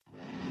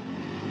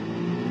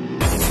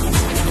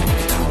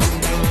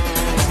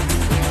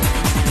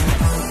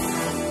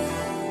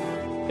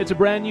It's a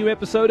brand new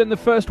episode and the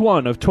first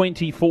one of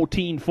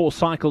 2014 for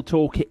Cycle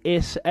Talk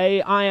SA.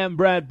 I am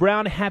Brad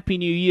Brown. Happy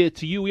New Year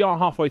to you. We are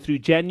halfway through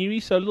January,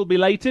 so a little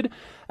belated,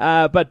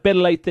 but better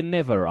late than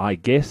never, I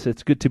guess.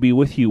 It's good to be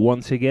with you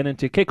once again and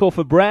to kick off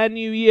a brand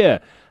new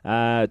year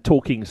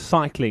talking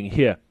cycling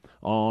here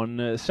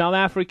on South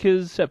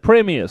Africa's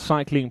premier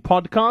cycling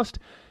podcast.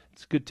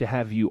 It's good to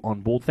have you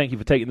on board. Thank you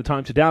for taking the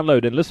time to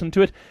download and listen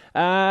to it.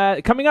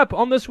 Coming up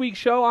on this week's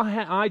show,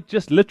 I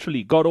just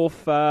literally got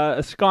off a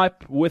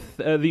Skype with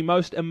the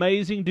most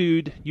amazing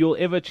dude you'll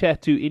ever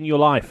chat to in your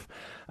life.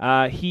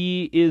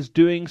 He is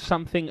doing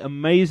something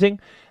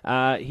amazing.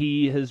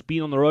 He has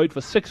been on the road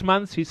for 6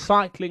 months. He's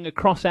cycling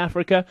across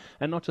Africa,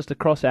 and not just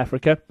across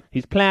Africa.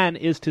 His plan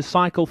is to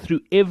cycle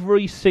through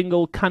every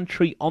single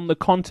country on the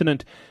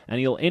continent, and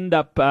he'll end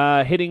up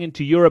heading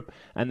into Europe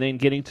and then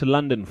getting to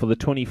London for the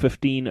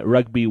 2015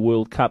 Rugby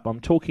World Cup. I'm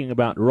talking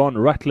about Ron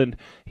Rutland.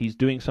 He's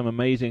doing some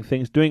amazing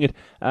things, doing it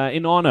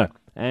in honor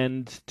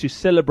and to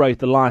celebrate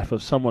the life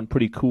of someone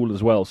pretty cool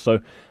as well. So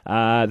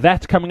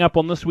that's coming up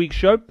on this week's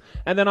show.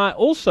 And then I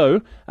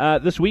also,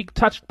 this week,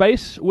 touched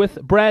base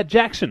with Brad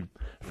Jackson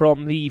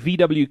from the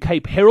VW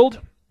Cape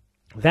Herald.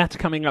 That's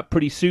coming up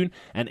pretty soon,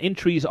 and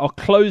entries are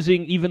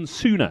closing even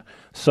sooner.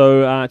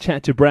 So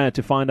chat to Brad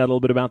to find out a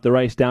little bit about the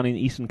race down in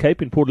Eastern Cape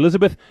in Port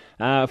Elizabeth,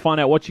 find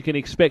out what you can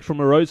expect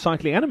from a road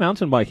cycling and a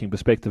mountain biking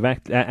perspective,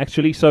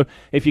 actually. So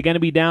if you're going to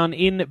be down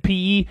in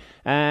PE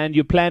and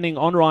you're planning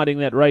on riding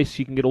that race,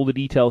 you can get all the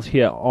details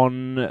here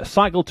on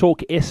Cycle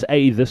Talk SA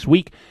this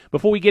week.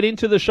 Before we get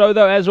into the show,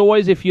 though, as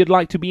always, if you'd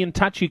like to be in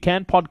touch, you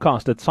can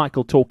podcast at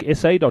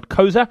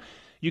cycletalksa.coza.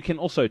 You can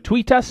also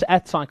tweet us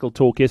at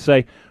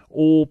CycleTalkSA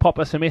or pop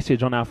us a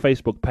message on our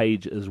Facebook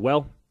page as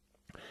well.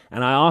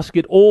 And I ask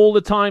it all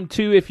the time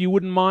too, if you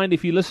wouldn't mind,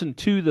 if you listen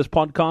to this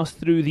podcast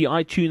through the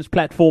iTunes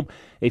platform,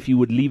 if you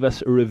would leave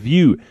us a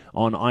review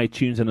on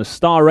iTunes and a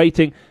star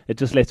rating. It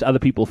just lets other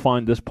people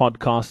find this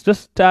podcast,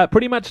 just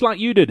pretty much like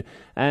you did.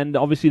 And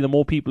obviously the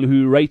more people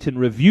who rate and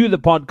review the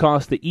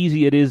podcast, the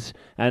easier it is,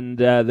 and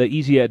the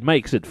easier it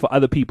makes it for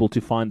other people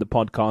to find the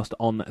podcast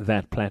on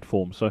that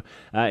platform. So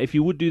if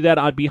you would do that,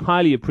 I'd be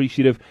highly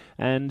appreciative.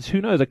 And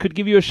who knows, I could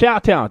give you a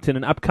shout out in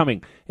an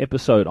upcoming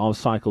episode of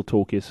Cycle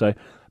Talk SA.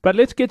 But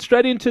let's get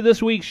straight into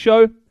this week's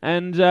show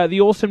and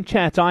the awesome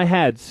chat I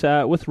had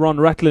with Ron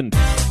Rutland.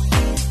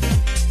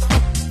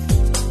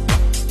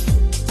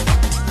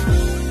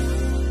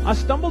 I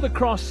stumbled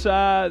across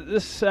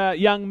this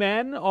young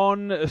man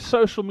on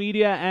social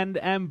media and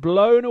am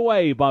blown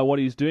away by what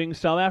he's doing.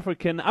 South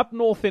African, up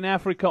north in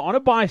Africa on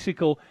a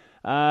bicycle.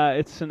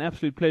 It's an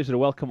absolute pleasure to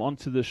welcome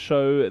onto the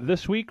show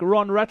this week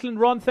Ron Rutland.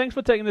 Ron, thanks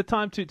for taking the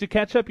time to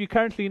catch up. You're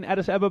currently in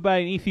Addis Ababa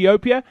in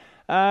Ethiopia,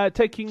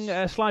 taking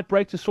a slight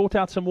break to sort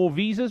out some more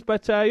visas,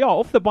 but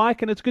off the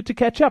bike, and it's good to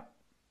catch up.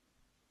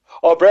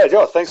 Oh, Brad,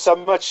 thanks so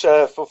much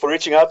for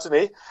reaching out to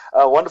me.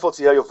 Wonderful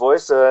to hear your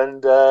voice,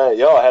 and I've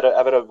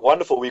had a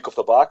wonderful week off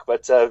the bike,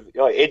 but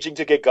edging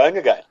to get going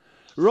again.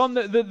 Ron,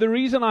 the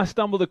reason I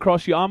stumbled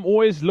across you, I'm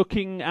always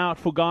looking out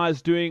for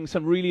guys doing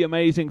some really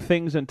amazing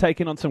things and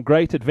taking on some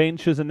great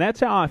adventures, and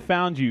that's how I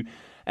found you.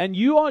 And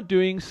you are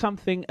doing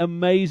something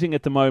amazing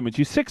at the moment.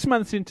 You're 6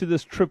 months into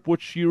this trip,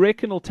 which you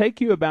reckon will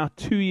take you about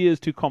 2 years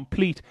to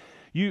complete.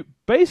 You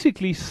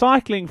basically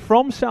cycling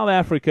from South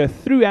Africa,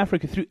 through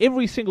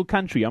every single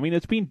country. I mean,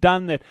 it's been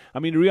done that,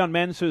 Rian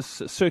Mansur's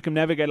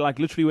circumnavigator,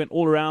 literally went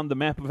all around the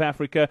map of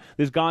Africa.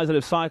 There's guys that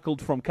have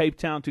cycled from Cape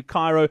Town to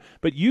Cairo,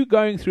 but you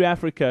going through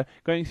Africa,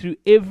 going through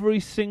every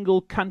single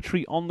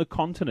country on the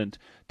continent.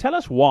 Tell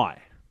us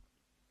why.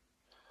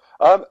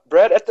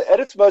 Brad, at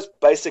its most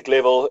basic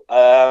level,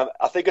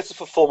 I think it's a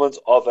fulfillment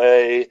of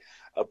a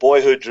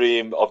boyhood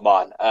dream of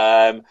mine.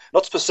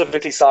 Not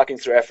specifically cycling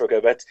through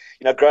Africa, but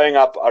growing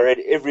up, I read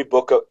every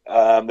book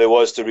there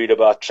was to read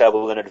about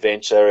travel and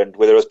adventure, and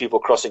whether it was people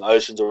crossing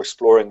oceans or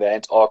exploring the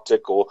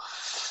Antarctic, or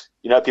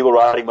people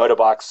riding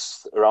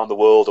motorbikes around the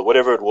world, or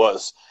whatever it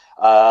was.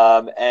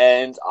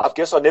 And I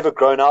guess I've never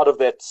grown out of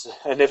that,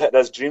 and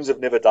those dreams have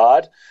never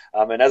died.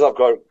 And as I've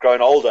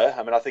grown older,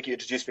 I think you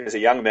introduced me as a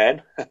young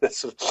man.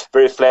 That's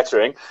very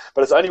flattering.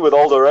 But it's only with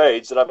older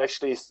age that I've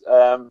actually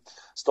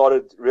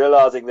started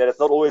realizing that it's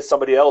not always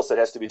somebody else that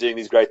has to be doing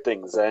these great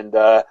things. And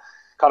kind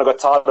of got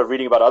tired of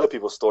reading about other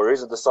people's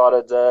stories and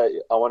decided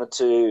I wanted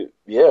to,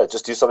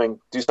 just do something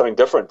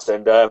different.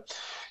 And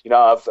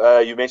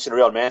you mentioned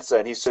Rian Mansur,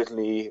 and he's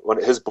certainly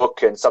his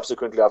book, and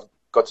subsequently I've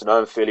got to know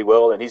him fairly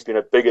well, and he's been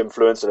a big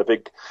influence and a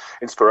big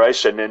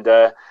inspiration. And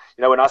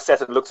when I sat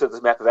and looked at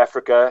this map of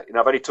Africa,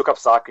 I've only took up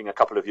cycling a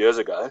couple of years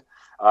ago,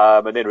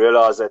 and then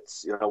realized that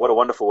what a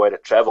wonderful way to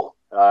travel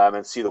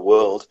and see the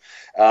world.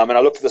 And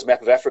I looked at this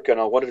map of Africa,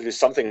 and I wanted to do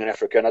something in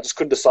Africa, and I just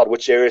couldn't decide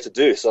which area to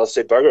do. So I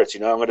said, "Bugger it,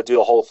 I'm going to do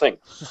the whole thing."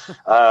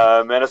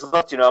 And it's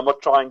not, I'm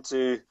not trying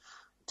to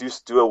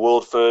do a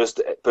world first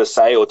per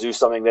se, or do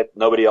something that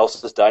nobody else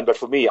has done. But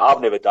for me,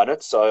 I've never done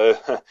it, so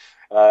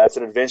it's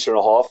an adventure and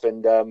a half.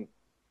 And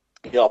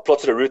I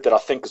plotted a route that I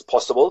think is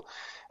possible,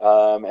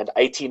 and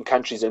 18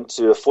 countries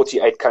into a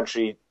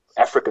 48-country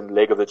African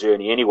leg of the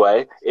journey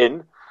anyway,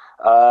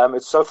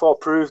 It's so far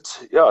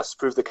it's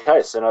proved the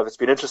case. It's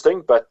been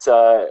interesting, but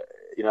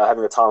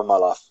having the time of my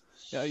life.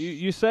 Yeah,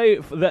 you say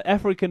the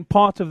African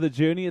part of the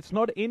journey, it's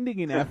not ending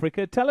in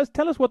Africa. Tell us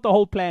what the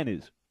whole plan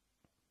is.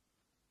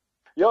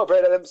 Yeah,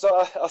 Brad. So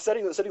I was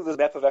setting this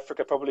map of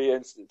Africa probably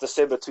in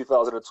December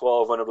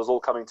 2012 when it was all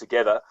coming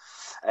together,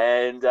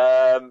 and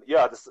I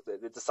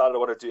decided I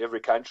wanted to do every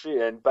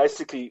country. And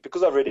basically,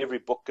 because I've read every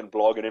book and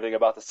blog and everything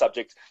about the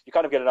subject, you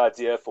kind of get an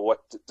idea for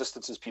what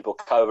distances people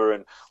cover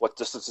and what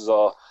distances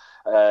are,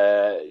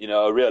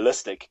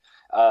 realistic.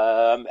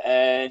 I'm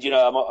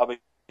a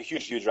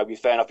huge rugby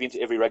fan. I've been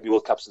to every Rugby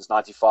World Cup since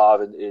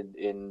 '95,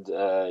 and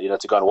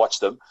to go and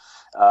watch them.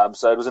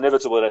 So it was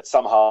inevitable that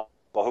somehow,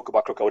 by hook or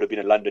by crook, I would have been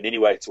in London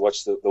anyway to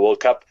watch the World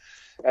Cup.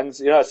 And,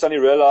 I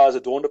suddenly realized,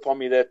 it dawned upon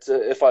me that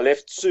if I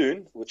left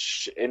soon,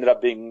 which ended up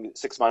being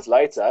 6 months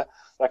later,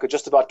 I could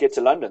just about get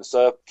to London.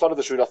 So I plotted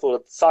this route. I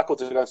thought I'd cycle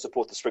to go and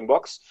support the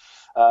Springboks,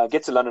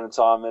 get to London in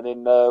time, and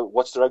then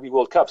watch the Rugby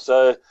World Cup.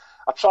 So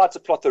I tried to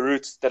plot the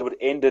route that would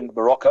end in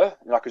Morocco,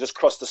 and I could just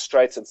cross the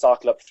straits and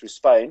cycle up through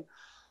Spain.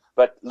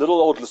 But little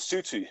old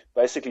Lesotho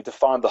basically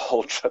defined the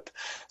whole trip.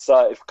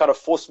 So it kind of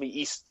forced me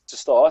east to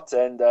start.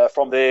 And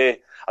from there,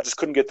 I just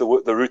couldn't get the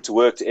route to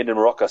work to end in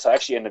Morocco. So I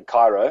actually ended in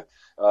Cairo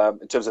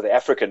in terms of the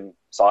African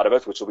side of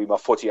it, which will be my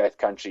 48th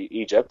country,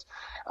 Egypt.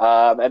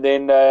 I want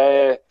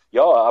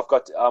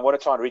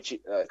to try and reach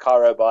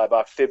Cairo by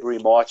about February,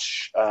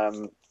 March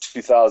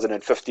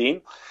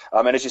 2015.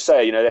 And as you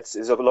say,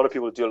 there's a lot of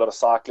people who do a lot of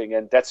cycling,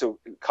 and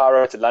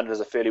Cairo to London is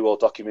a fairly well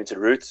documented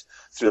route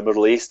through the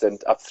Middle East and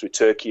up through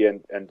Turkey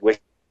and West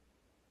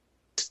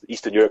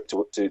Eastern Europe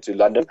to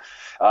London.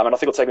 And I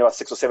think it'll take me about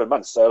 6 or 7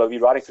 months. So I'll be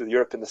riding through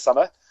Europe in the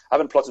summer. I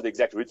haven't plotted the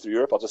exact route through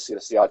Europe. I'll just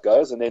see how it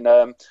goes. And then,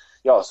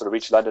 I'll sort of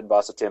reach London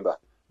by September.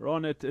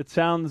 Ron, it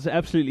sounds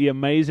absolutely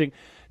amazing.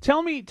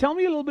 Tell me a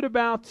little bit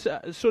about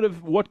sort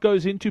of what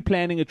goes into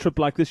planning a trip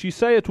like this. You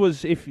say it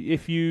was,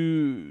 if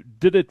you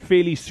did it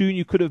fairly soon,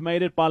 you could have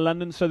made it by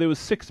London. So there was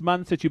 6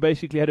 months that you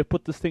basically had to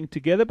put this thing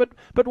together. But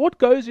what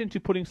goes into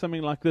putting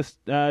something like this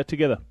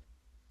together?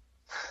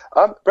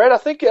 Brad, I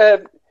think,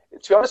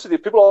 to be honest with you,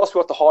 people ask me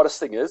what the hardest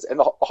thing is, and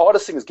the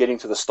hardest thing is getting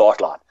to the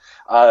start line.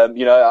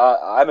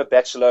 I'm a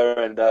bachelor,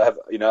 and I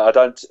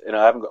haven't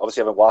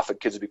a wife and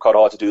kids. It'd be quite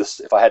hard to do this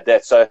if I had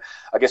that. So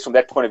I guess from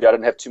that point of view, I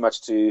didn't have too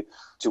much to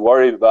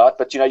worry about.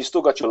 But you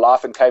still got your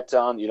life in Cape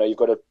Town. You've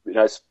got to,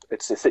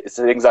 it's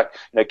things like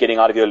getting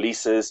out of your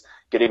leases,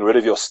 getting rid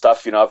of your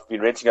stuff. I've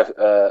been renting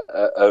I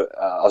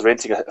was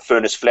renting a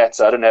furnished flat,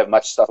 so I didn't have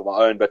much stuff of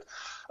my own. But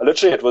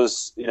literally, it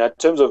was in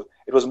terms of,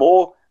 it was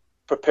more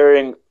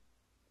preparing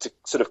to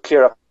sort of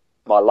clear up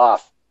my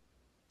life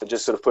and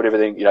just sort of put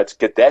everything, to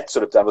get that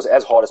sort of done was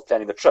as hard as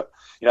planning the trip.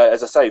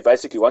 As I say,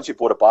 basically once you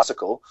bought a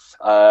bicycle,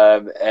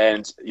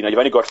 and you've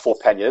only got 4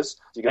 panniers,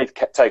 you're going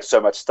to take so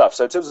much stuff.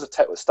 So in terms of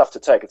stuff to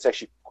take, it's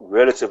actually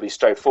relatively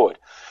straightforward.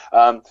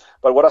 But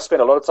what I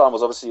spent a lot of time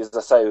was, obviously, as I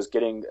say, was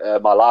getting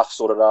my life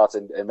sorted out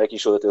and making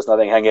sure that there was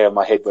nothing hanging over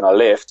my head when I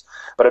left.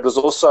 But it was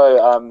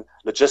also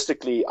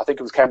logistically, I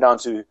think it came down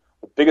to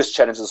the biggest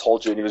challenge of this whole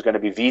journey was going to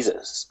be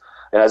visas.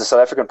 And as a South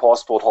African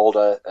passport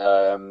holder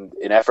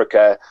in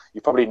Africa,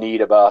 you probably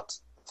need about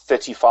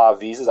 35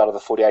 visas out of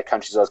the 48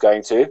 countries I was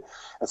going to,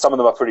 and some of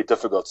them are pretty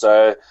difficult.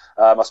 So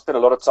I spent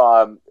a lot of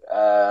time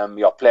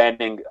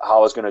planning how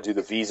I was going to do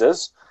the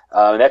visas,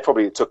 and that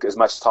probably took as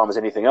much time as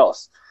anything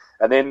else.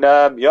 And then,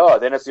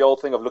 then it's the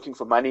old thing of looking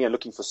for money and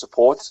looking for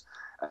support.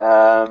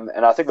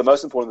 And I think the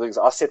most important thing is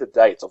I set a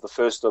date of the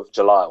 1st of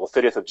July or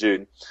 30th of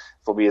June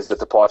for me as the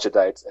departure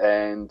date.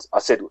 And I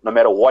said, no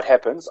matter what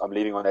happens, I'm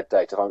leaving on that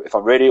date. If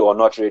I'm ready or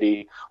not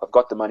ready, I've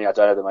got the money, I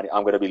don't have the money,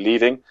 I'm going to be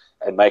leaving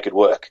and make it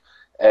work.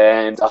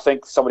 And I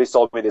think somebody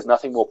told me there's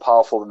nothing more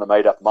powerful than the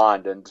made-up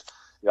mind. And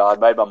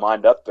I'd made my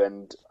mind up,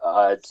 and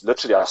I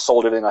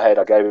sold everything I had.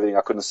 I gave everything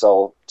I couldn't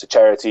sell to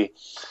charity.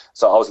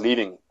 So I was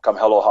leaving come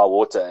hell or high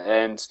water.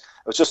 And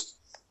it was just,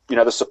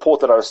 the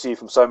support that I received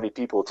from so many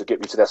people to get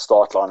me to that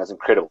start line is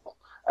incredible.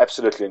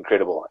 Absolutely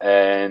incredible.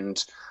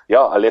 And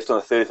I left on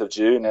the 30th of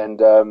June, and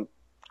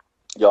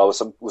with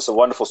some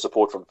wonderful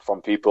support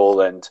from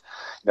people, and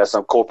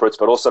some corporates,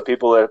 but also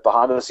people that are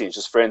behind the scenes,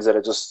 just friends that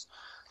have just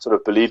sort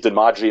of believed in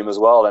my dream as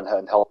well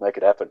and helped make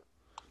it happen.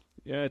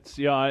 Yeah,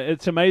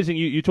 it's amazing.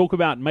 You talk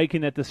about making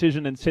that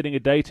decision and setting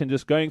a date and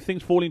just going,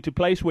 things fall into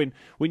place when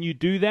you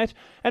do that.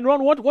 And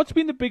Ron, what's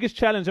been the biggest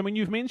challenge? I mean,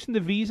 you've mentioned the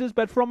visas,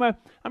 but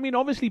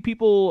obviously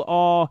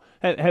people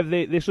have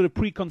their sort of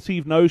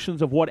preconceived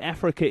notions of what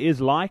Africa is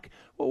like.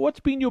 Well, what's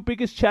been your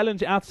biggest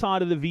challenge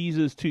outside of the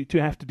visas to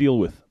have to deal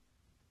with?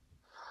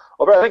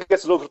 Well, but I think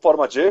that's a little bit part of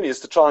my journey, is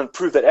to try and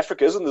prove that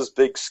Africa isn't this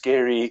big,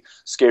 scary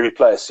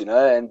place,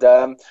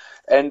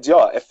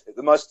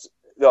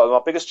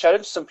 my biggest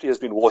challenge simply has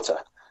been water.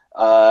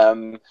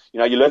 You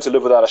learn to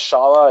live without a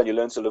shower, and you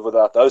learn to live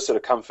without those sort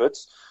of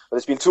comforts. But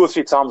there's been 2 or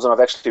 3 times when I've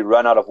actually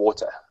run out of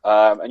water.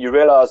 And you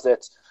realize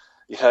that,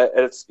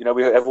 it's,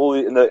 we have all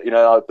in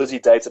our busy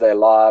day-to-day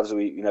lives,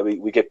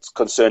 we get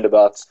concerned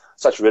about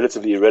such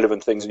relatively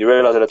irrelevant things, and you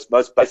realize that at its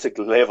most basic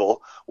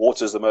level,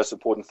 water is the most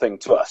important thing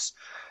to us.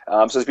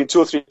 So there's been 2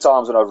 or 3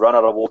 times when I've run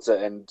out of water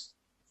and,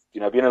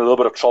 been in a little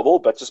bit of trouble,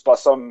 but just by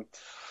some,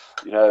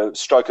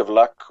 stroke of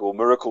luck or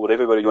miracle,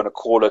 whatever you want to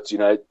call it,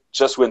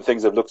 just when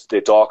things have looked at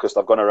their darkest,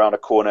 I've gone around a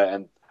corner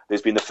and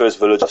there's been the first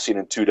village I've seen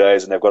in 2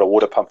 days, and they've got a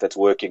water pump that's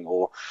working,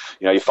 or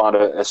you find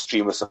a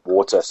stream with some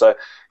water. So,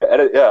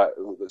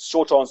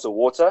 short answer,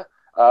 water.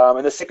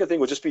 And the second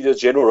thing would just be the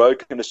general road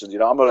conditions.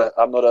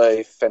 I'm not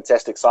a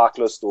fantastic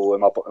cyclist, or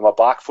my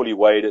bike fully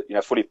weighed,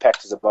 fully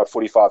packed is about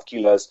 45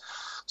 kilos.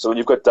 So when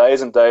you've got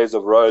days and days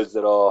of roads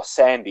that are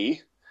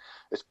sandy,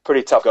 it's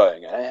pretty tough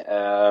going,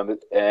 and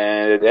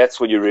that's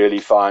when you really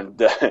find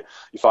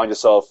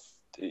yourself.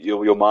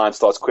 Your mind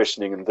starts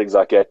questioning and things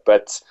like that.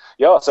 But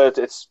yeah, so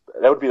that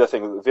would be the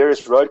thing: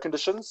 various road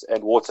conditions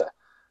and water.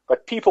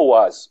 But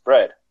people-wise,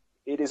 Brad,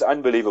 it is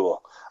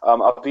unbelievable.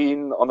 I've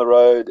been on the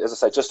road, as I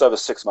say, just over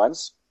 6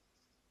 months.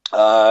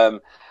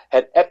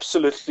 Had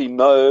absolutely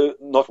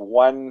not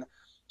one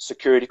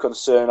security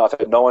concern. I've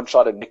had no one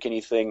try to nick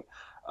anything.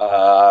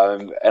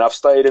 And I've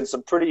stayed in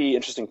some pretty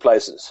interesting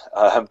places.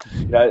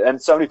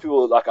 And so many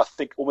people, I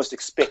think, almost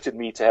expected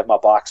me to have my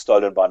bike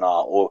stolen by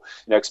now, or,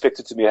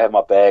 expected me to have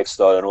my bag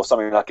stolen or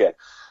something like that.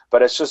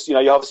 But it's just, you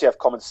obviously have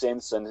common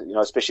sense, and,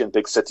 especially in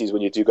big cities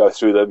when you do go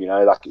through them,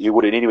 like you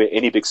would in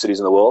any big cities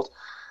in the world.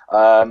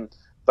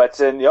 But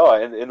in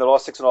the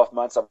last 6.5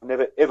 months, I've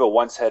never, ever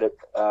once had it,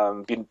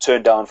 been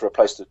turned down for a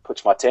place to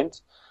pitch my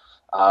tent.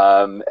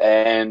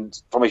 And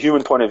from a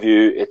human point of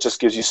view, it just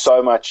gives you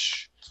so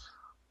much,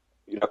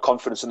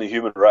 confidence in the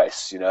human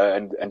race,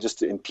 and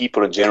just in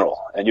people in general.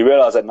 And you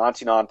realize that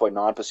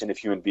 99.9% of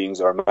human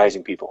beings are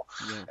amazing people.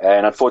 Yeah.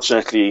 And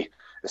unfortunately,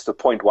 it's the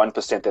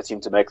 0.1% that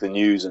seem to make the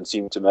news and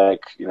seem to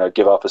make,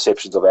 give our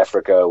perceptions of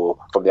Africa, or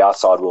from the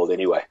outside world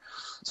anyway.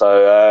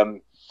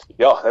 So,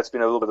 that's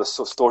been a little bit of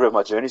the story of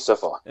my journey so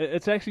far.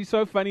 It's actually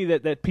so funny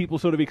that people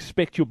sort of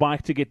expect your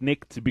bike to get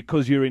nicked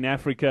because you're in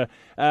Africa.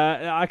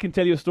 I can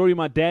tell you a story.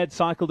 My dad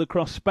cycled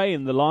across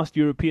Spain the last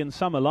European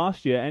summer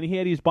last year, and he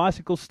had his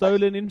bicycle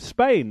stolen in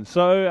Spain.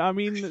 So, I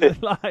mean, there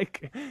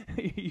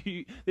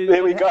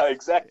we go,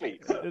 exactly.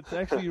 It's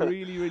actually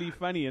really, really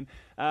funny. And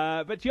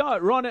but yeah,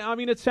 Ron, I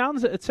mean, it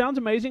sounds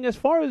amazing. As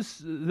far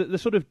as the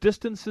sort of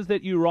distances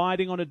that you're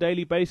riding on a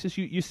daily basis,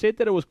 you said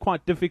that it was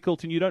quite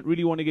difficult, and you don't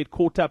really want to get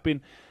caught up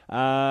in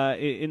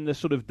the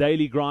sort of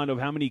daily grind of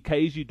how many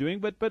Ks you're doing.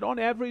 But on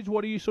average,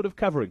 what are you sort of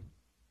covering?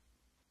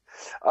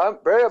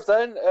 Barry, I've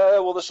done,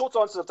 the short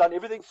answer, I've done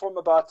everything from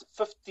about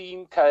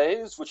 15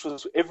 Ks, which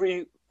was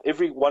every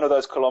one of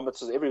those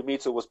kilometers, every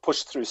meter was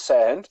pushed through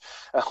sand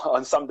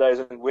on some days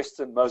in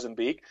western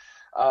Mozambique,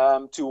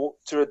 to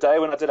a day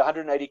when I did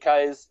 180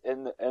 Ks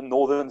in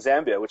northern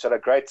Zambia, which had a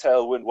great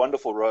tailwind,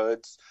 wonderful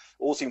roads,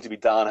 all seemed to be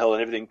downhill,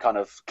 and everything kind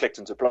of clicked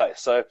into place.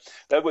 So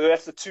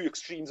that's the two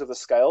extremes of the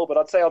scale. But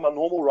I'd say on a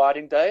normal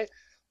riding day,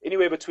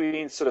 anywhere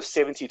between sort of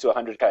 70 to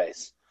 100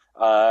 Ks.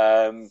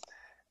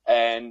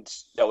 And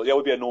that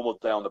would be a normal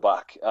day on the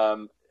bike.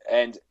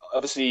 And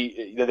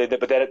obviously, then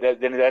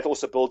that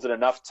also builds in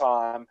enough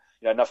time,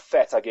 enough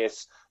fat, I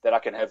guess, that I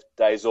can have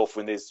days off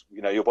when there's,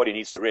 your body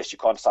needs to rest. You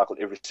can't cycle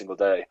every single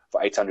day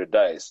for 800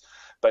 days.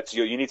 But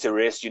you need to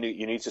rest. You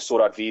need to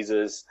sort out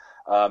visas.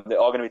 There are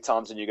going to be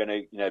times when you're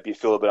going to,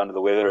 feel a bit under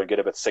the weather and get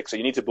a bit sick. So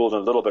you need to build in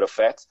a little bit of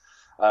fat.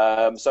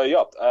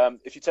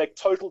 If you take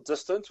total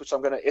distance, which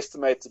I'm going to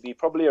estimate to be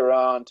probably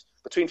around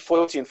between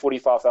 40 and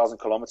 45,000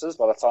 kilometers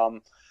by the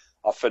time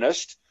I've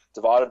finished,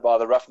 divided by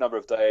the rough number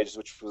of days,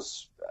 which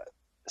was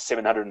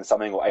 700 and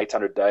something or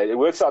 800 days, it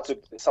works out to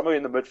somewhere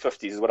in the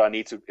mid-50s is what I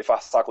need to, if I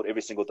cycled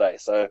every single day.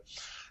 So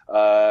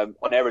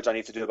on average, I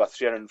need to do about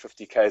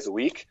 350 Ks a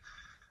week.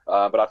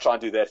 But I try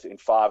and do that in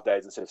 5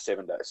 days instead of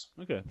 7 days.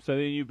 Okay, so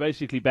then you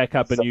basically back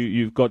up and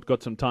you've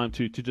got some time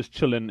to just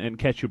chill and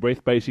catch your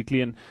breath,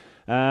 basically,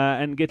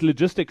 and get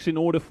logistics in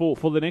order for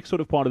the next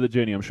sort of part of the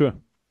journey, I'm sure.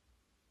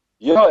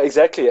 Yeah,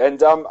 exactly.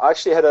 And I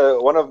actually had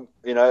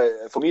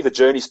for me,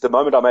 the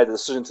moment I made the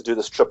decision to do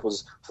this trip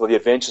was for the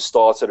adventure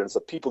started, and so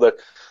people that,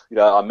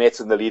 I met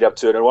in the lead up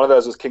to it. And one of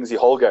those was Kingsley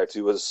Holgate,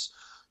 who was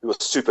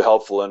super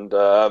helpful. And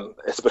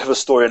it's a bit of a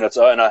story in its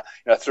own.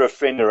 Through a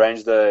friend,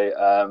 arranged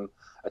a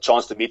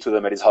chance to meet with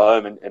him at his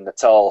home in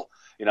Natal.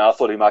 I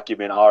thought he might give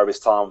me an hour of his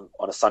time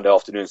on a Sunday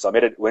afternoon. So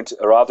I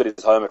arrived at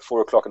his home at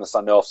 4:00 on a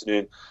Sunday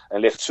afternoon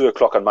and left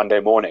 2:00 on Monday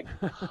morning.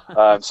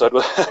 So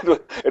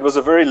it was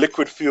a very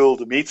liquid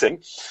fueled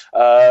meeting.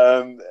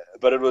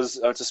 But it was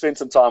to spend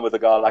some time with a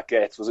guy like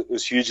that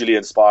was hugely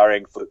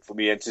inspiring for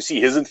me, and to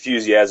see his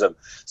enthusiasm,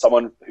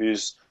 someone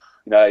who's,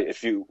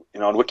 if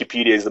on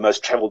Wikipedia is the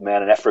most traveled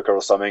man in Africa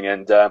or something,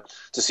 and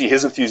to see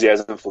his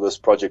enthusiasm for this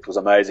project was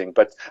amazing.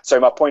 But so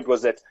my point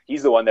was that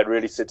he's the one that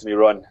really said to me,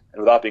 Ron,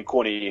 and without being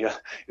corny,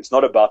 it's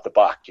not about the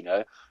bike,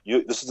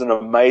 this is an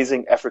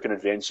amazing African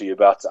adventure you're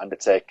about to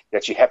undertake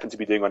that you happen to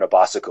be doing on a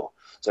bicycle.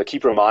 So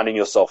keep reminding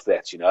yourself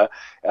that,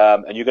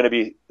 and you're going to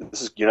be,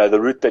 the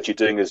route that you're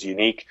doing is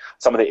unique.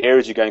 Some of the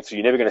areas you're going through,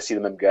 you're never going to see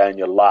them again in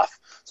your life.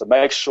 So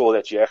make sure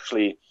that you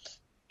actually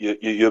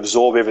you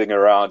absorb everything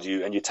around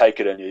you and you take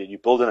it and you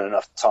build in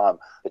enough time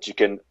that you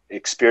can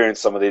experience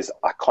some of these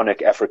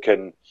iconic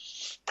African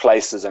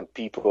places and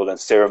people and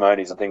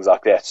ceremonies and things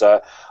like that. So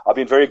I've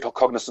been very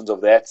cognizant of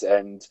that.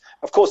 And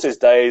of course, there's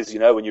days,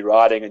 when you're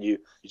riding and you're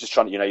just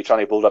trying, you're trying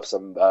to build up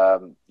some,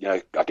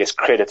 I guess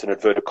credit in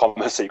inverted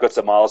commas. So you've got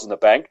some miles in the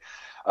bank.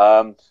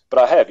 But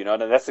I have,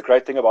 and that's the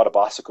great thing about a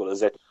bicycle is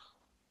that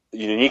the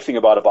unique thing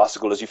about a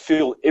bicycle is you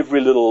feel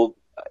every little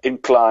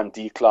incline,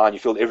 decline, you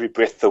feel every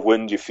breath of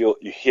wind, you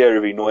hear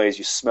every noise,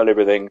 you smell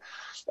everything.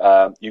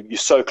 You're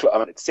so close. I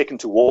mean, it's second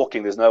to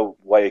walking. There's no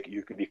way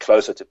you can be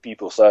closer to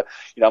people. So,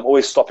 I'm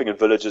always stopping in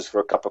villages for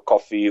a cup of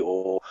coffee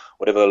or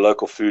whatever the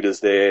local food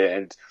is there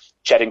and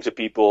chatting to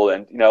people.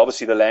 And,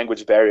 obviously the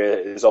language barrier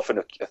is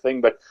often a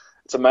thing, but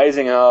it's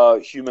amazing how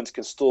humans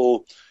can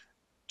still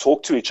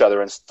talk to each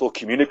other and still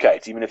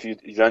communicate, even if you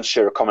don't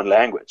share a common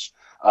language.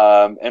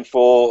 So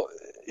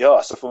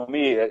for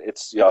me,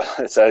 it's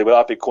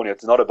without being corny,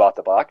 it's not about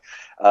the bike.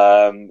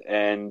 That's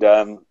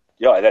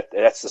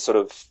the sort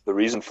of the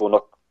reason for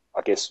not,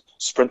 I guess,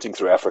 sprinting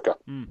through Africa.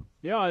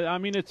 Yeah, I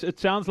mean, it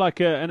sounds like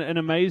an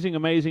amazing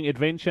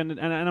adventure, and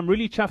I'm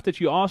really chuffed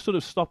that you are sort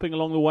of stopping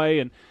along the way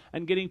and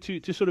getting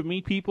to sort of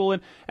meet people.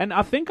 And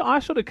I think I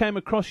sort of came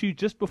across you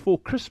just before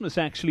Christmas,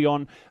 actually,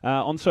 on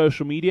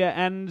social media,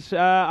 and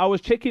I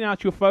was checking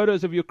out your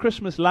photos of your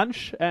Christmas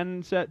lunch,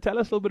 and tell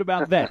us a little bit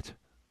about that.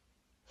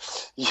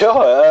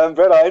 Yeah,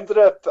 Brad, I ended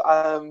up,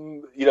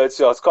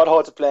 it's quite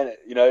hard to plan,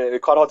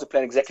 quite hard to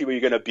plan exactly where you're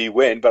going to be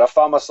when, but I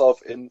found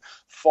myself in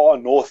far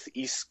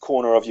northeast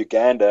corner of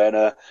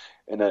Uganda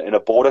in a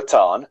border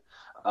town,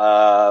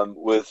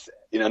 with,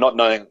 not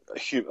knowing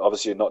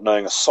obviously not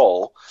knowing a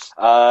soul.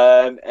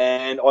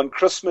 And on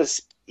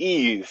Christmas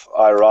Eve,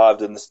 I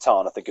arrived in this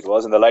town, I think it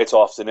was, in the late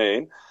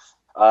afternoon.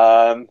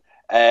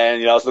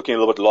 And, I was looking a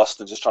little bit lost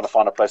and just trying to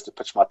find a place to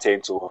pitch my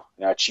tent or,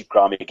 a cheap,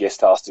 grimy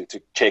guest house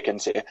to check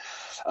into.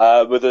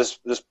 With this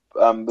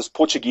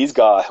Portuguese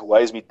guy who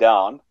weighs me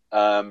down,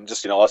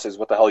 says,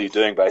 "What the hell are you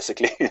doing?"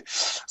 basically.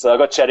 So I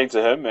got chatting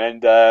to him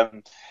and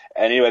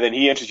anyway, then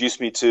he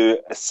introduced me to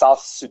a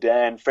South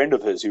Sudan friend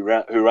of his who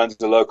runs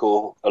a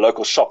local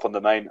shop on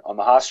the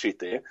high street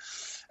there.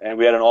 And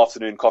we had an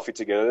afternoon coffee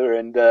together.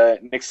 And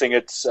next thing,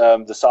 it's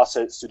the South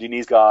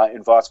Sudanese guy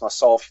invites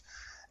myself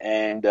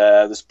and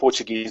this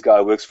Portuguese guy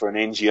who works for an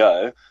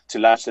NGO to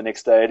lunch the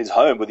next day at his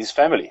home with his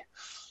family.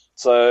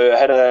 So I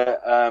had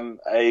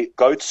a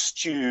goat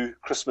stew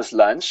Christmas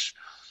lunch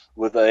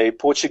with a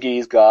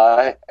Portuguese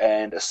guy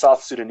and a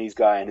South Sudanese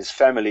guy and his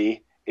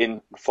family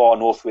in far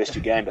northwest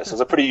Uganda. So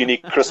it's a pretty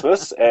unique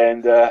Christmas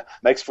and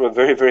makes for a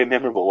very, very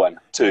memorable one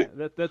too.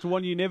 That's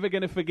one you're never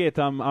going to forget,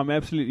 I'm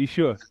absolutely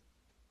sure.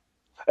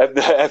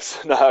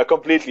 No,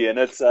 completely. And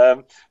it's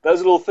those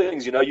little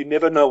things, you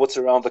never know what's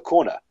around the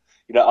corner.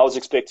 I was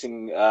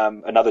expecting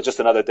another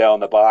day on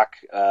the bike.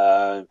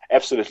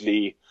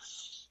 Absolutely,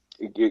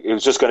 it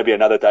was just going to be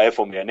another day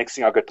for me. And next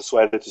thing I got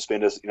persuaded to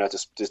spend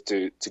just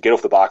to get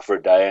off the bike for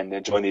a day and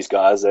then join these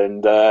guys.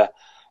 And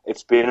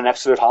it's been an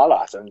absolute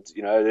highlight. And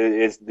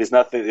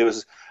there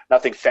was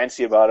nothing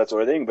fancy about it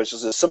or anything, but it's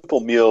just a simple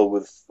meal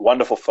with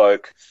wonderful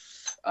folk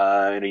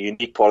in a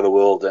unique part of the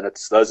world. And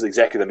those are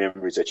exactly the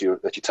memories that you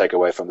take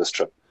away from this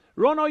trip.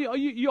 Ron,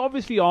 you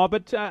obviously are,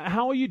 but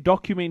how are you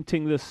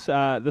documenting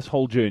this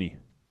whole journey?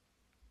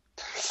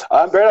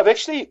 Brad, I've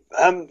actually,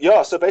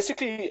 so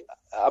basically,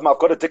 I've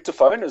got a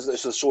dictaphone, is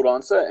the short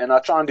answer, and I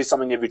try and do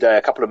something every day,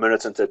 a couple of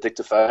minutes into a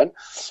dictaphone.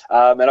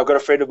 And I've got a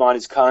friend of mine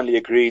who's kindly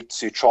agreed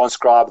to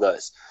transcribe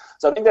those.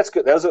 So I think that's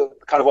good. Those are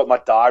kind of what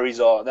my diaries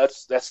are, and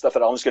that's stuff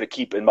that I'm just going to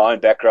keep in my own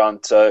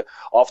background. So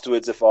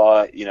afterwards, if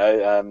I,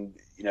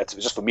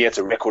 just for me, it's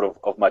a record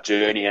of my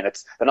journey. And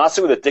the nice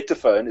thing with a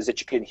dictaphone is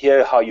that you can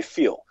hear how you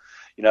feel.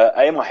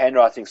 My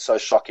handwriting's so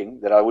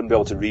shocking that I wouldn't be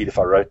able to read if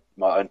I wrote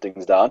my own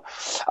things down.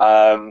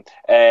 I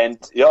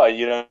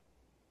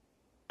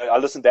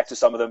listen back to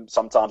some of them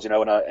sometimes, and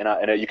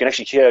you can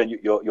actually hear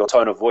your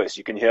tone of voice.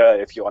 You can hear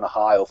if you're on a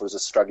high or if it was a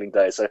struggling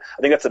day. So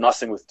I think that's the nice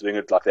thing with doing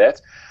it like that.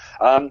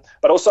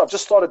 But also I've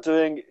just started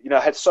doing,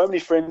 I had so many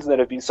friends that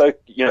have been so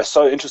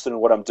interested in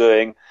what I'm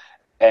doing,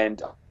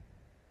 and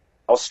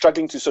I was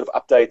struggling to sort of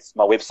update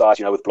my website,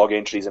 with blog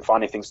entries and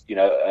finding things,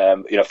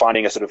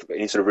 finding any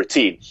sort of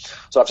routine.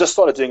 So I've just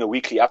started doing a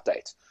weekly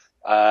update.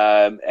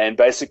 And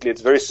basically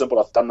it's very simple.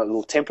 I've done a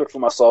little template for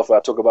myself where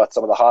I talk about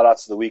some of the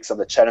highlights of the week, some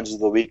of the challenges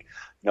of the week,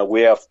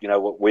 where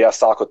I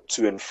cycled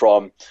to and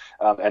from,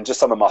 and just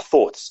some of my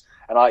thoughts.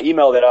 And I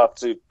email that out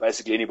to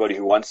basically anybody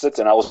who wants it.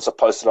 And I also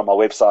post it on my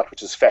website,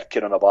 which is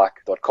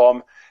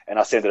fatkidonabike.com. And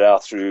I send it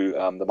out through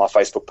my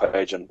Facebook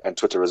page and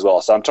Twitter as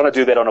well. So I'm trying to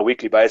do that on a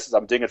weekly basis.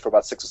 I'm doing it for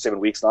about 6 or 7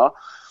 weeks now.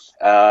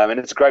 And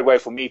it's a great way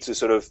for me to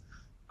sort of,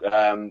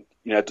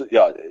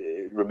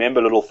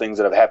 remember little things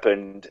that have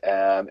happened,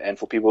 and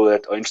for people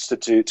that are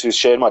interested to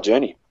share my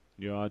journey.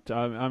 Yeah,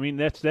 I mean,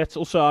 that's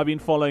also, I've been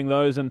following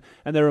those, and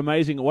they're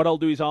amazing. What I'll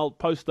do is I'll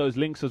post those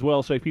links as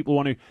well, so if people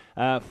want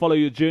to follow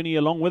your journey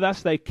along with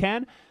us, they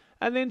can.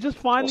 And then just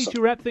finally Awesome.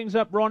 to wrap things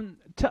up, Ron,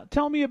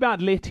 tell me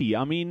about Letty.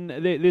 I mean,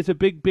 there's a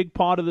big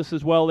part of this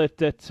as well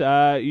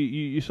that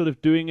you're sort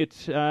of doing it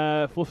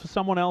for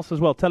someone else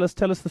as well. Tell us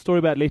the story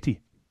about Letty.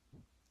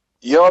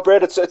 Yeah,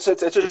 Brad, it's an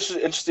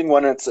interesting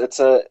one.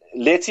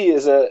 Letty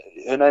is her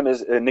name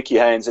is Nikki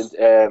Haynes,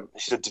 and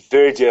she's a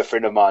very dear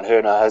friend of mine. Her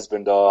and her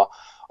husband are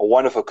a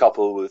wonderful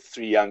couple with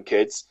 3 young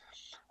kids.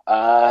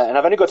 And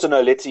I've only got to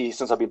know Letty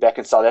since I've been back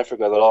in South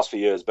Africa the last few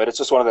years. But it's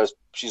just one of those.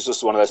 She's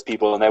just one of those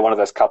people, and they're one of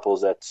those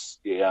couples that,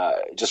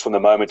 just from the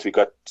moment we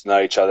got to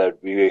know each other,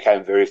 we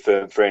became very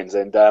firm friends.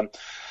 And a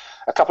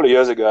couple of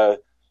years ago,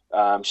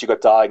 she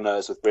got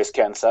diagnosed with breast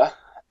cancer,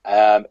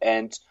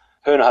 and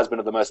her and her husband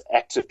are the most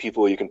active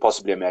people you can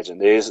possibly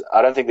imagine.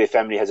 I don't think their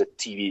family has a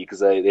TV because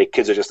their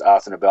kids are just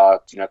out and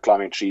about,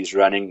 climbing trees,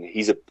 running.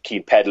 He's a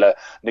keen paddler.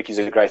 Nikki's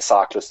a great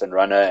cyclist and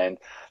runner, and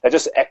they're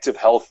just active,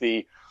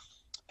 healthy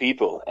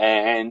people.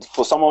 And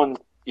for someone,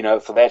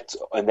 for that,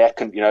 and that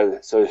can,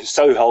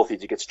 so healthy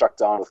to get struck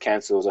down with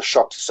cancer was a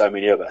shock to so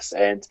many of us.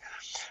 And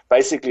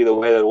basically the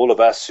way that all of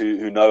us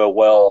who know her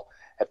well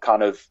have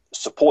kind of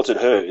supported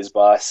her is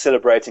by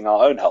celebrating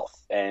our own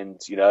health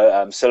and,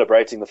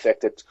 celebrating the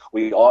fact that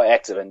we are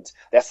active. And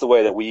that's the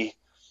way that we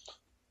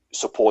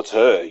support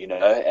her,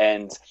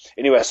 And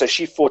anyway, so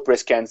she fought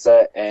breast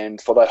cancer, and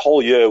for that whole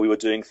year we were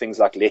doing things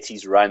like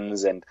Letty's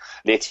runs and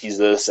Letty's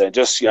this, and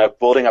just,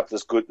 building up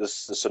this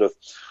sort of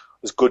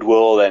this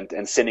goodwill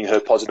and sending her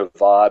positive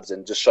vibes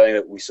and just showing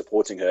that we're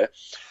supporting her.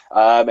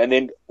 And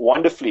then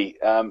wonderfully,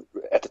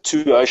 at the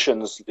Two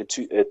Oceans at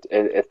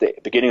the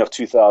beginning of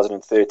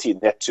 2013,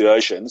 that Two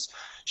Oceans,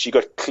 she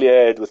got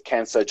cleared with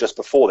cancer just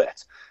before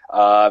that.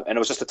 And it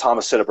was just a time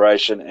of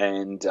celebration,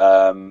 and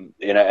and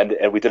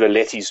we did a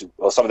Letty's.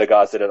 Well, some of the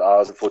guys did it. I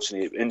was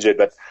unfortunately injured,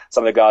 but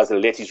some of the guys did a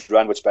Letty's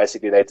run, which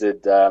basically they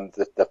did a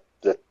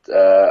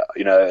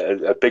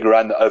big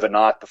run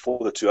overnight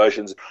before the Two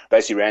Oceans.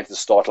 Basically ran to the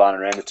start line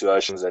and ran the Two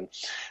Oceans, and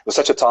it was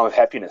such a time of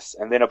happiness.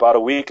 And then about a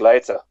week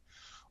later,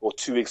 or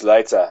 2 weeks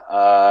later,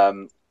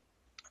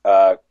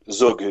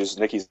 Zug, who's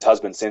Nikki's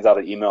husband, sends out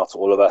an email to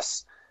all of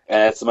us,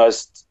 and it's the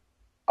most.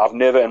 I've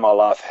never in my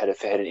life had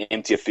an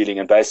emptier feeling.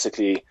 And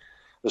basically,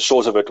 the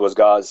short of it was,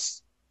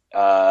 guys,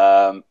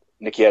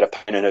 Nikki had a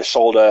pain in her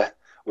shoulder.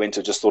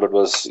 Just thought it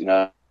was,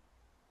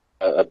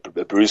 a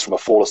bruise from a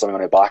fall or something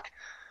on her bike.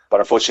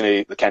 But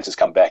unfortunately, the cancer's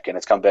come back, and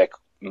it's come back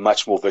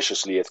much more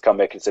viciously. It's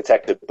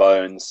attacked her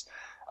bones.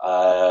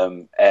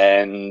 So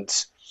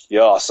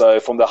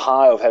from the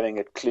high of having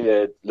it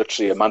cleared,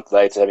 literally a month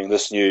later, having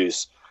this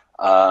news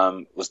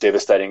was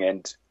devastating.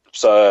 And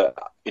so,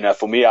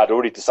 for me, I'd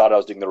already decided I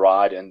was doing the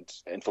ride, and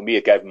for me,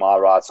 it gave my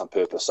ride some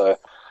purpose. So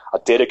I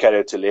dedicated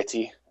it to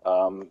Letty.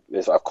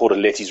 I've called it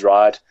Letty's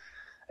Ride.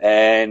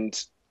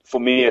 And for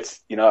me,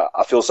 it's,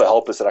 I feel so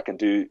helpless that I can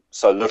do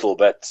so little.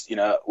 But,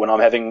 when I'm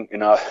having,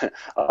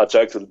 I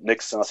joked with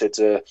Nix, and I said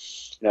to,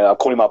 I'm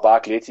calling my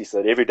bike Letty,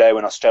 so that every day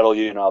when I straddle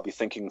you, I'll be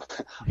thinking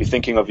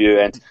of you.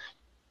 And,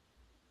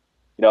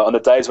 on the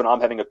days when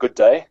I'm having a good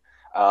day,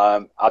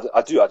 I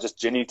just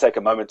genuinely take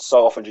a moment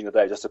so often during the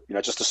day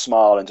just to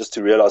smile and just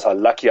to realize how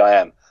lucky I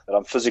am that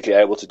I'm physically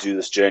able to do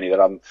this journey, that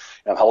I'm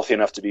healthy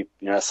enough to be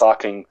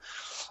cycling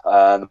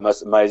the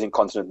most amazing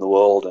continent in the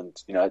world, and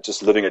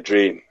just living a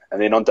dream.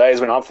 And then on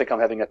days when I think I'm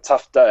having a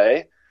tough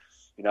day,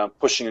 I'm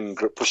pushing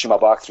my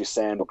bike through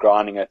sand or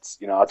grinding it,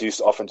 I do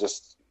often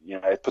just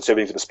it puts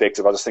everything into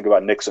perspective. I just think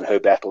about Nix and her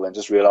battle and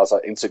just realize how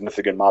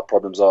insignificant my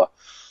problems are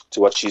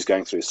to what she's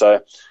going through.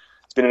 So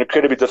it's been an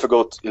incredibly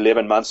difficult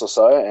 11 months or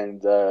so,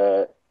 and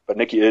but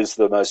Nikki is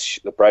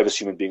the bravest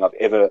human being I've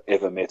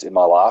ever met in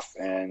my life,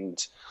 and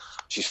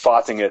she's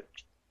fighting it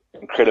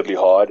incredibly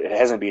hard. It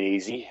hasn't been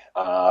easy.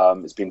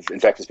 It's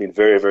been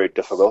very, very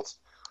difficult.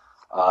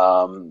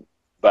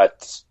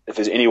 But if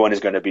there's anyone who's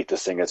going to beat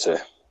this thing, it's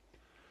her.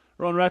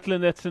 Ron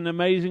Rutland, that's an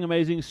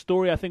amazing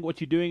story. I think what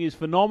you're doing is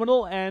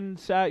phenomenal,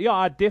 and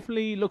I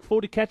definitely look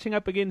forward to catching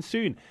up again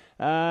soon.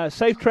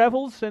 Safe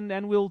travels,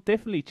 and we'll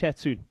definitely chat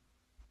soon.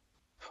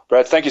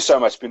 Brad, thank you so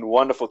much. It's been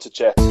wonderful to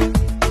chat.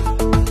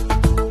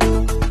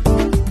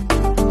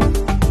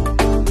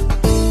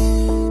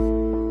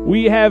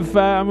 We have,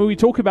 we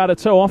talk about it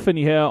so often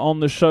here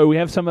on the show. We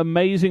have some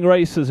amazing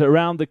races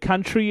around the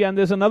country, and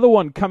there's another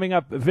one coming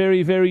up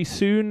very, very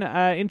soon.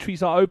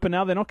 Entries are open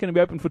now. They're not going to be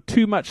open for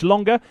too much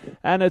longer,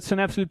 and it's an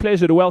absolute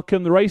pleasure to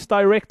welcome the race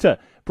director,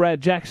 Brad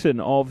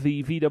Jackson of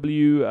the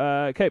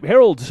VW Cape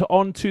Herald,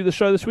 onto the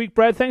show this week.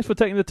 Brad, thanks for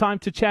taking the time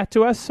to chat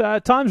to us.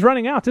 Time's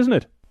running out, isn't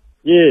it?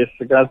 Yes,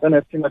 the guys don't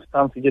have too much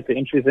time to get the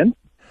entries in.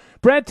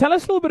 Brad, tell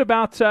us a little bit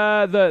about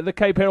the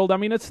Cape Herald. I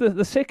mean, it's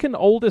the second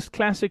oldest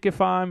classic,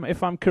 if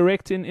I'm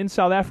correct, in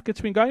South Africa.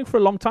 It's been going for a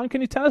long time. Can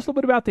you tell us a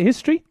little bit about the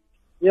history?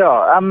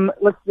 Yeah,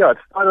 it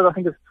started, I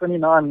think it's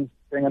 29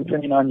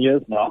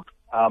 years now.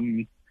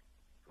 It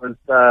was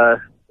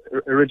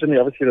originally,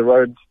 obviously, the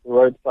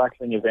road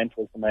cycling event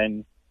was the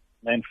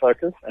main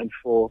focus, and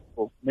for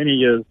many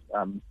years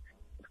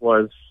it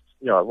was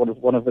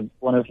one of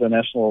the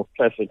national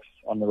classics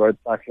on the road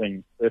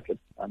cycling circuit.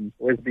 It's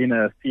always been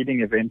a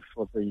feeding event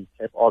for the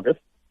Cape August,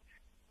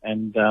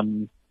 and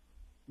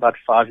about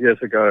 5 years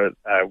ago,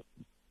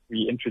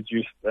 we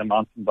introduced the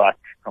mountain bike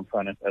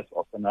component as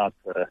well. So now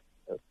it's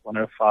a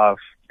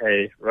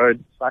 105k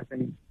road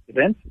cycling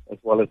event as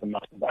well as a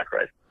mountain bike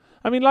race.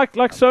 I mean,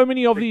 like so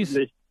many of these.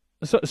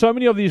 So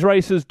many of these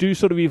races do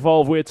sort of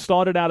evolve where it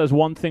started out as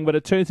one thing, but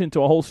it turns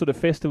into a whole sort of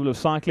festival of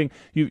cycling.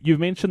 You've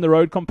mentioned the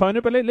road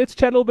component, but let's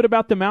chat a little bit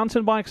about the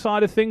mountain bike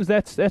side of things.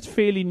 That's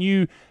fairly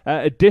new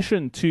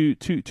addition to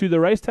the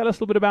race. Tell us a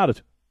little bit about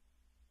it.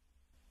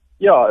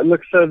 Yeah,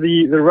 look, so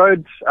the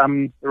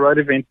road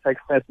event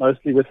takes place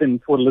mostly within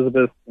Port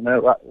Elizabeth,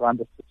 around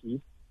the city.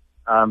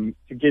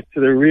 To get to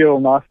the real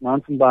nice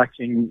mountain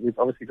biking, we've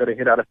obviously got to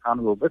head out of town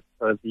a little bit.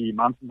 So the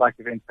mountain bike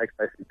event takes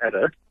place in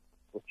Addo,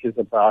 which is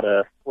about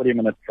a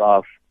 40-minute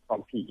drive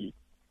from PE.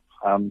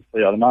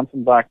 The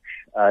mountain bike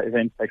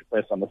event takes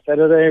place on the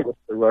Saturday with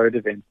the road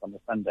event on the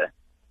Sunday.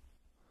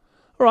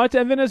 All right,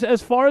 and then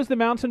as far as the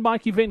mountain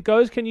bike event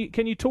goes, can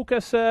you talk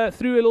us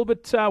through a little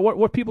bit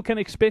what people can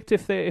expect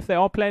if they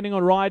are planning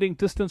on riding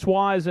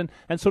distance-wise and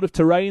sort of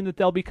terrain that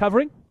they'll be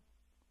covering?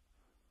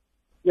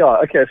 Yeah,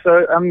 okay,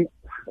 so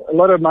a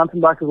lot of mountain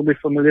bikers will be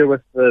familiar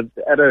with the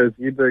Addo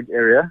Zeeburg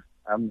area.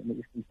 In the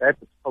Eastern Cape.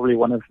 It's probably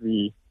one of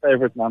the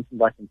favorite mountain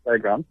biking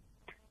playgrounds.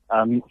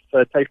 So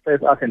it takes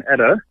place out in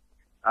Addo.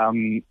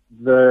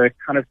 The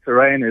kind of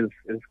terrain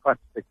is quite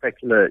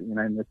spectacular,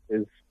 and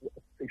it's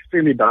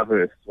extremely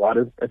diverse, right?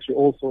 There's actually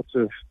all sorts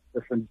of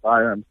different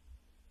biomes.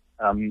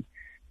 They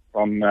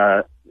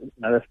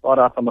start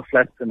out on the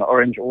flats in the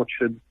orange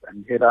orchards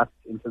and head up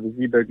into the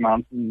Zeeburg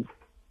Mountains,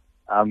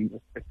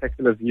 with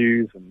spectacular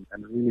views and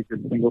really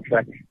good single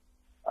track.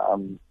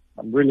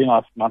 Some really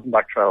nice mountain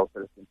bike trails that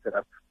have been set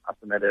up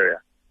in that area.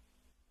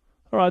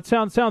 All right,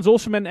 sounds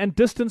awesome. And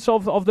distance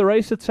of the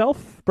race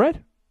itself,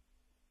 Brad?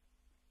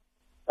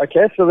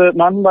 Okay, so the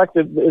mountain bike,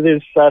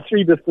 there's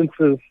 3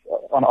 distances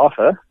on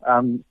offer.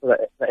 So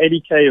the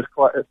 80k is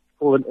it's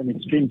called an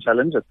extreme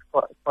challenge. It's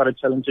quite a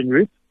challenging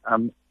route,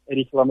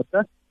 80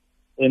 kilometer.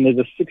 Then there's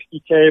a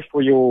 60k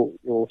for your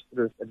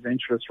sort of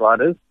adventurous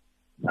riders,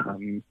 a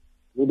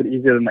little bit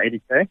easier than the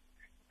 80k.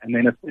 And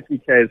then a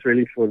 50k is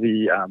really for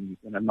the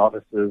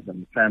novices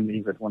and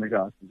families that want to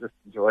go and just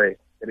enjoy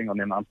getting on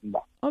their mountain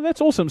bike. Oh,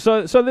 that's awesome.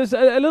 So there's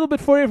a little bit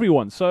for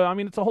everyone. So I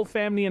mean, it's a whole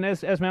family, and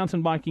as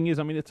mountain biking is,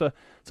 I mean, it's a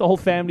whole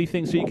family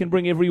thing. So you can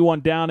bring everyone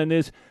down, and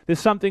there's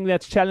something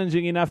that's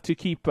challenging enough to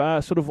keep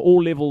sort of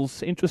all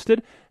levels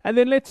interested. And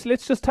then let's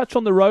just touch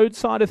on the road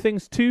side of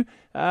things too.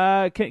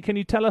 Can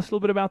you tell us a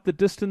little bit about the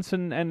distance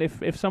and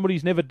if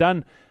somebody's never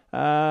done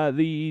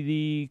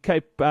the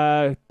Cape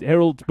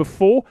Herald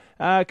before,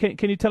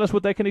 can you tell us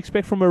what they can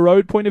expect from a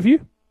road point of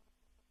view?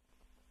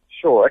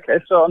 Sure. Okay.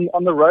 So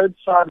on the road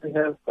side, we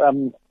have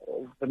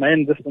the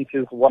main distance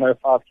is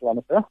 105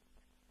 kilometer,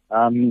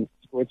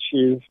 which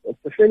is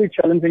it's a fairly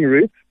challenging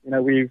route.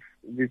 We've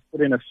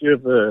put in a few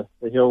of the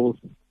hills,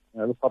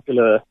 the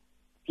popular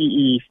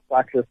PE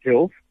cyclist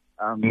hills.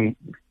 It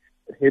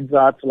heads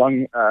out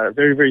along a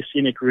very, very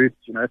scenic route,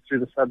 through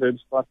the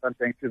suburbs, starts out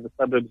going through the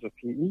suburbs of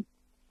PE.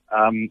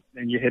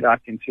 Then you head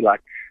out into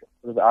like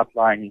sort of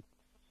outlying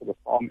sort of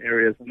farm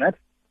areas and that.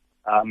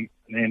 And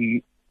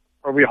then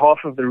probably half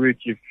of the route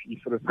you're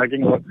sort of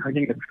hugging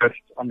the coast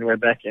on your way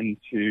back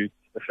into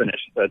the finish.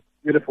 So it's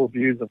beautiful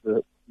views of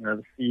the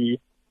sea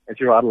as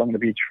you ride along the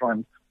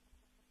beachfront,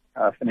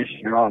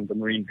 finishing around the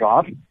Marine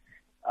Drive.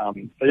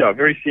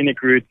 Very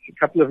scenic route, a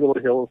couple of little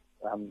hills,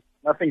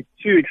 nothing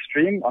too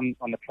extreme on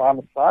the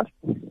climate side,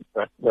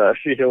 but a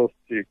few hills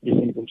to keep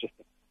things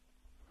interesting.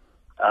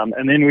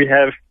 And then we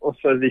have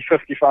also the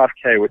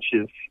 55k, which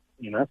is,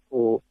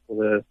 for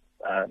the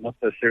not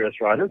so serious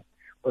riders.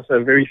 Also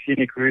a very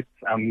scenic route.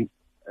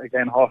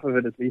 Again, half of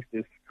it at least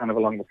is kind of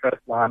along the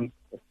coastline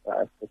with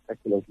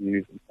spectacular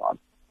views and so on.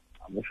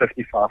 The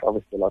 55,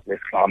 obviously a lot less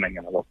climbing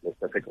and a lot less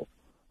difficult.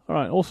 All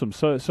right, awesome.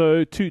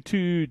 So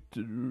two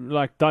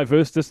like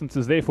diverse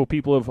distances there for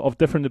people of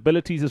different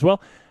abilities as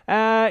well.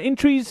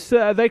 Entries,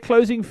 they're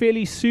closing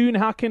fairly soon.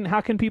 How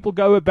can people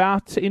go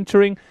about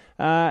entering,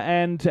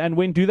 and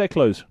when do they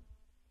close?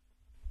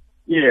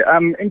 Yeah,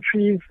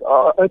 entries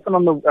are open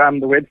on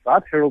the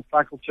website,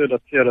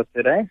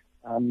 heraldcycletour.co.za,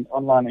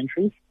 online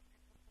entries.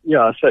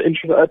 Yeah, so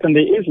entries are open.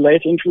 There is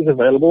late entries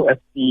available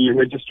at the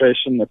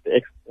registration at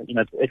the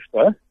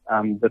expo,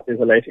 but there's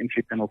a late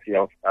entry penalty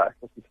of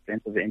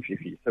 50% of the entry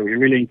fee. So we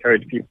really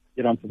encourage people to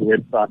get onto the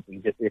website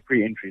and get their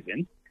pre-entries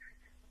in.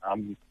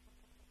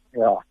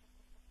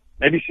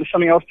 Maybe just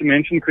something else to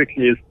mention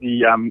quickly is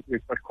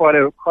we've got quite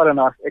a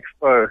nice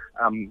expo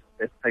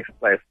that takes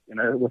place,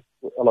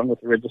 along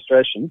with the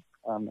registration.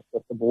 It's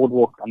at the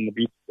boardwalk on the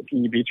beach, the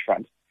PE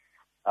beachfront.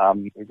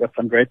 We've got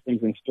some great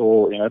things in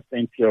store,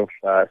 plenty of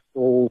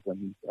stalls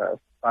and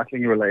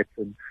cycling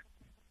related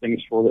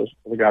things for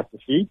the guys to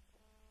see.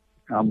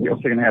 We're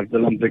also going to have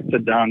Dylan Victor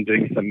down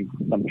doing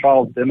some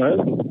trial demos.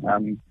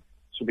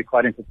 Should be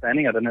quite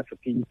entertaining. I don't know if the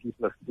PE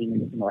people have seen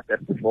anything like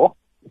that before.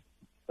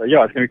 So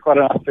yeah, it's going to be quite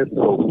a nice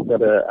festival. We've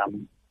got a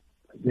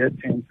beer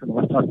tent and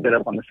whatnot set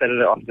up on the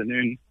Saturday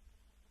afternoon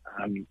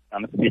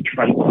down at the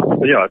beachfront.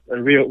 So yeah, it's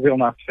a real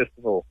nice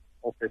festival,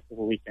 all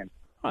festival weekend.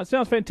 Oh, it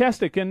sounds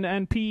fantastic,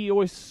 and P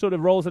always sort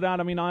of rolls it out.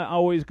 I mean, I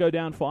always go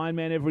down for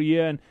Ironman every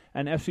year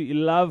and absolutely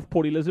love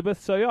Port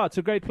Elizabeth. So, yeah, it's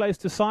a great place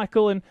to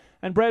cycle. And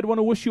Brad, want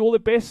to wish you all the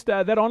best.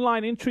 That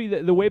online entry,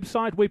 the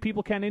website where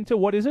people can enter,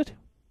 what is it?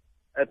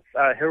 It's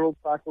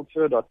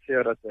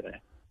heraldcycletour.co.za.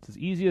 It's as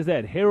easy as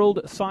that.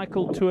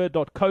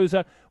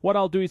 heraldcycletour.co.za. What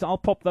I'll do is I'll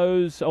pop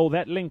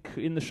that link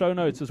in the show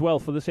notes as well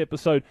for this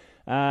episode,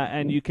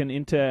 and you can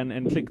enter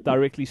and click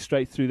directly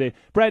straight through there.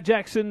 Brad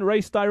Jackson,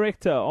 race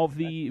director of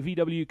the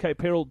VW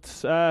Cape Herald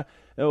Tour.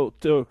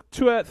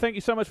 Thank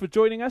you so much for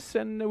joining us,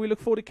 and we look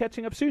forward to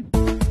catching up soon.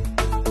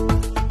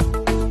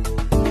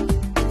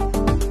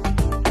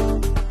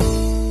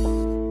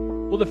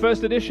 Well, the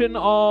first edition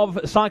of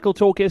Cycle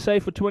Talk SA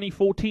for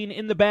 2014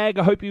 in the bag.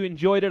 I hope you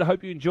enjoyed it. I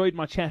hope you enjoyed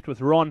my chat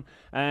with Ron.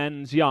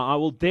 And yeah, I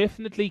will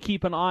definitely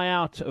keep an eye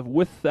out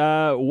with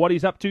what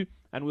he's up to.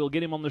 And we'll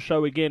get him on the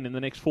show again in the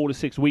next 4 to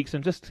 6 weeks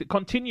and just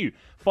continue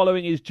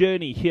following his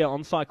journey here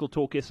on Cycle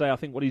Talk SA. I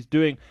think what he's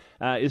doing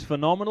is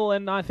phenomenal.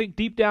 And I think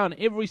deep down,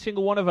 every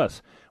single one of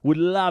us would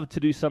love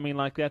to do something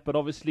like that. But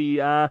obviously,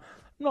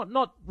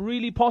 not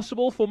really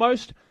possible for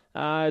most.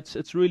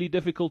 It's really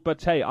difficult,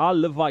 but hey, I'll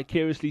live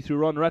vicariously through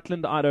Ron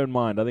Rutland. I don't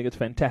mind. I think it's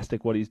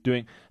fantastic what he's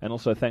doing, and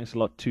also thanks a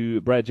lot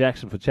to Brad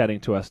Jackson for chatting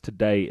to us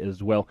today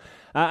as well.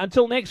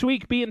 Until next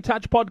week, be in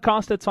touch.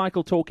 Podcast at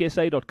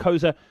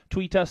cycletalksa.co.za.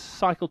 Tweet us,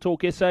 Cycle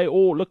Talk SA,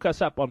 or look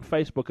us up on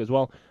Facebook as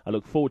well. I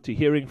look forward to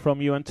hearing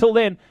from you. Until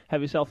then,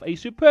 have yourself a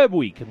superb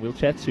week, and we'll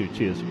chat soon.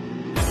 Cheers.